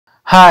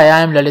Hi, I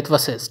am Lalit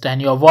Vasist and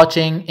you are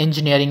watching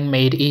Engineering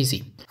Made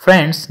Easy.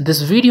 Friends,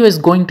 this video is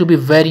going to be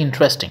very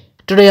interesting.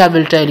 Today I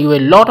will tell you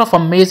a lot of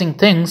amazing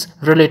things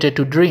related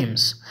to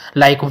dreams.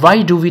 Like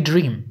why do we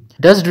dream?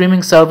 Does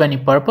dreaming serve any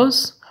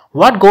purpose?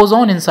 What goes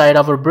on inside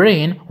our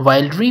brain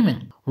while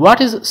dreaming? What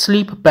is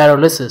sleep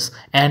paralysis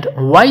and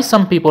why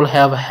some people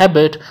have a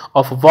habit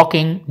of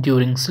walking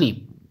during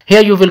sleep?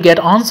 Here you will get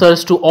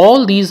answers to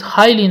all these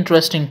highly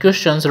interesting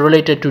questions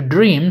related to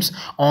dreams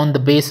on the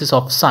basis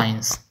of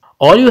science.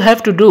 All you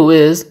have to do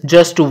is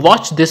just to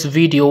watch this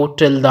video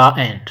till the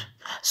end.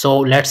 So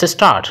let's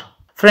start.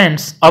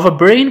 Friends, our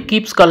brain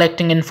keeps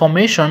collecting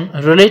information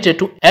related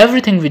to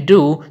everything we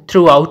do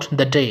throughout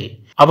the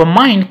day. Our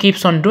mind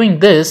keeps on doing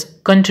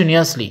this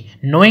continuously,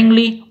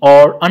 knowingly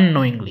or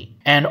unknowingly.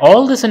 And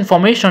all this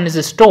information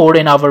is stored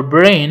in our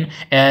brain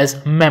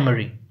as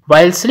memory.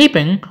 While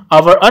sleeping,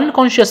 our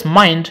unconscious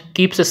mind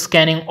keeps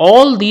scanning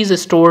all these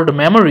stored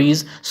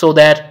memories so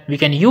that we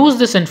can use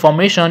this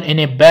information in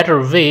a better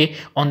way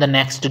on the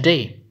next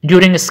day.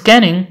 During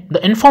scanning,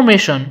 the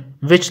information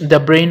which the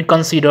brain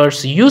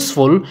considers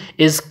useful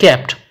is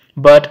kept,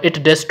 but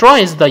it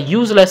destroys the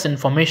useless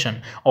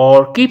information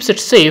or keeps it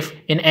safe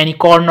in any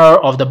corner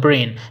of the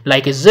brain,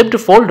 like a zipped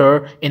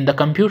folder in the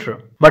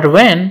computer. But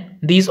when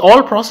these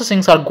all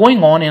processings are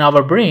going on in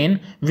our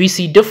brain, we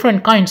see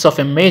different kinds of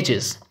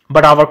images.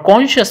 But our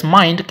conscious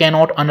mind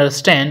cannot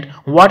understand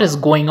what is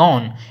going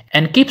on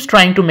and keeps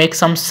trying to make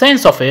some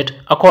sense of it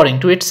according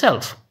to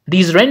itself.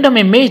 These random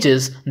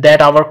images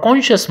that our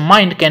conscious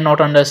mind cannot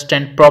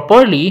understand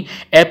properly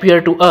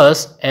appear to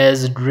us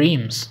as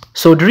dreams.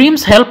 So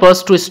dreams help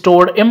us to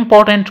store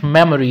important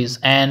memories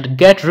and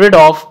get rid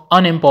of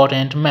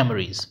unimportant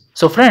memories.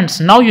 So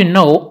friends, now you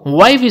know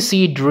why we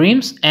see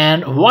dreams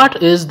and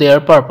what is their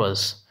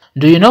purpose.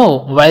 Do you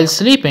know, while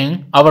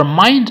sleeping, our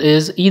mind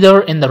is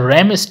either in the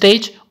REM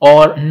stage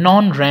or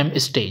non-REM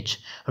stage.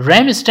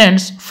 REM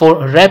stands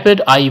for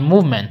rapid eye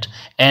movement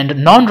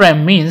and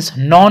non-REM means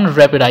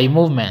non-rapid eye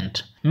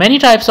movement. Many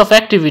types of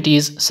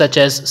activities such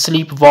as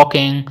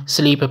sleepwalking,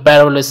 sleep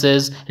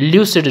paralysis,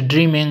 lucid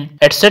dreaming,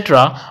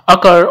 etc.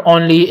 occur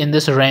only in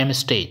this REM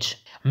stage.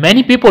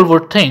 Many people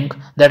would think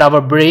that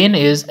our brain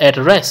is at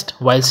rest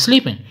while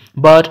sleeping,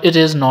 but it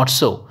is not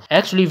so.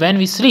 Actually, when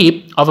we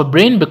sleep, our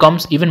brain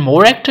becomes even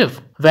more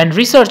active. When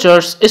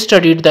researchers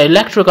studied the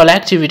electrical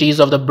activities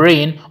of the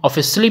brain of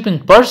a sleeping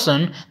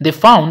person, they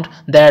found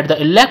that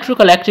the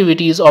electrical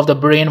activities of the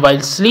brain while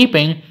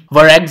sleeping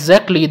were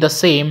exactly the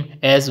same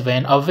as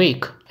when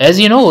awake. As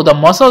you know, the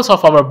muscles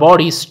of our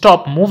body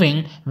stop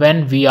moving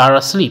when we are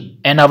asleep,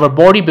 and our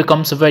body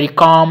becomes very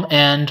calm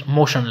and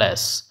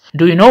motionless.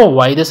 Do you know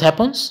why this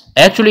happens?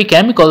 Actually,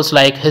 chemicals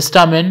like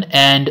histamine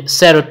and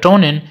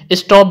serotonin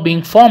stop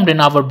being formed in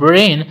our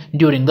brain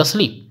during the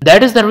sleep.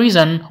 That is the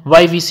reason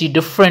why we see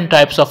different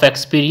types of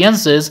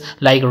experiences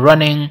like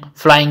running,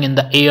 flying in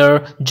the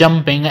air,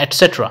 jumping,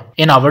 etc.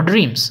 in our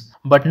dreams.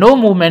 But no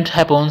movement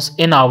happens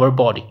in our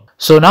body.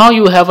 So now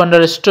you have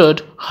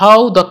understood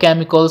how the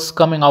chemicals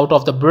coming out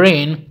of the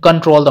brain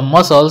control the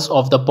muscles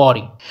of the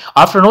body.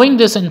 After knowing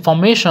this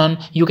information,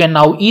 you can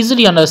now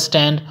easily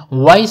understand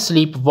why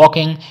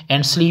sleepwalking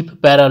and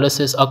sleep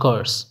paralysis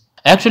occurs.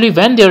 Actually,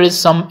 when there is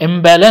some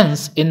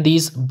imbalance in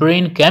these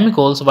brain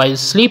chemicals while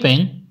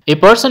sleeping, a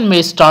person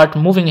may start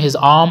moving his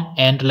arm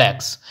and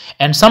legs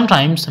and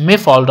sometimes may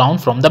fall down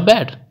from the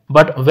bed.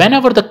 But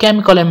whenever the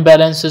chemical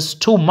imbalance is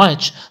too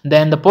much,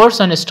 then the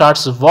person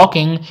starts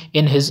walking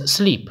in his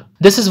sleep.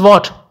 This is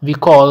what we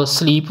call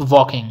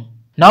sleepwalking.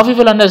 Now we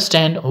will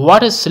understand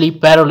what is sleep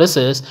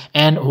paralysis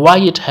and why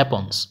it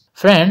happens.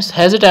 Friends,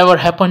 has it ever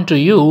happened to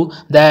you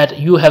that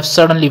you have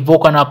suddenly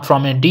woken up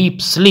from a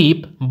deep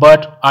sleep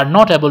but are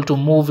not able to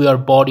move your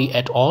body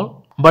at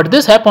all? But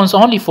this happens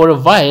only for a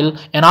while,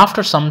 and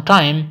after some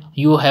time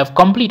you have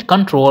complete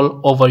control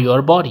over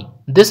your body.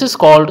 This is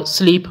called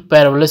sleep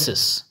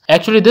paralysis.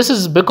 Actually, this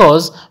is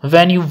because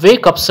when you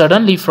wake up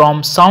suddenly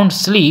from sound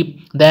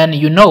sleep, then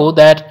you know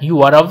that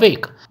you are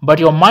awake, but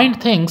your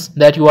mind thinks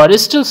that you are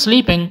still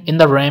sleeping in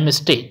the REM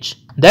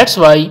stage. That's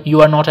why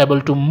you are not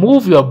able to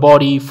move your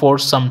body for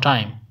some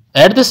time.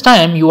 At this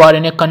time, you are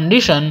in a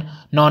condition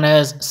known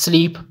as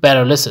sleep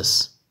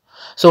paralysis.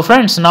 So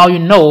friends, now you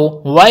know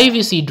why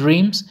we see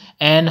dreams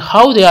and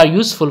how they are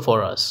useful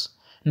for us.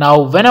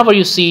 Now, whenever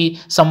you see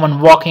someone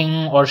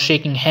walking or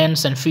shaking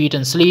hands and feet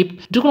in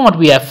sleep, do not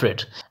be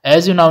afraid,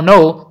 as you now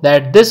know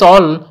that this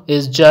all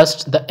is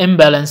just the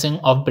imbalancing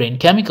of brain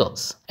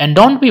chemicals. And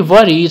don't be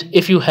worried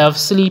if you have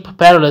sleep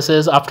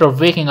paralysis after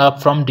waking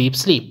up from deep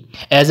sleep,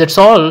 as it's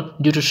all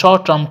due to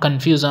short-term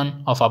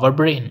confusion of our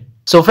brain.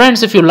 So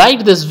friends, if you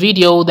liked this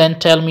video, then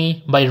tell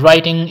me by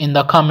writing in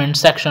the comment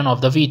section of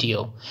the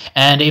video.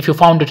 And if you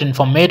found it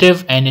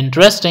informative and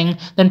interesting,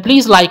 then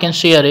please like and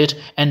share it,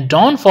 and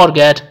don't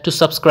forget to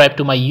subscribe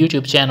to my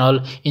YouTube channel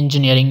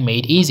Engineering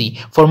Made Easy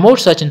for more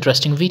such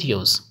interesting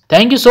videos.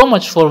 Thank you so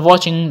much for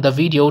watching the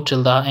video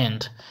till the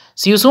end.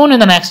 See you soon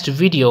in the next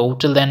video.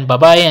 Till then, bye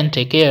bye and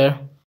take care.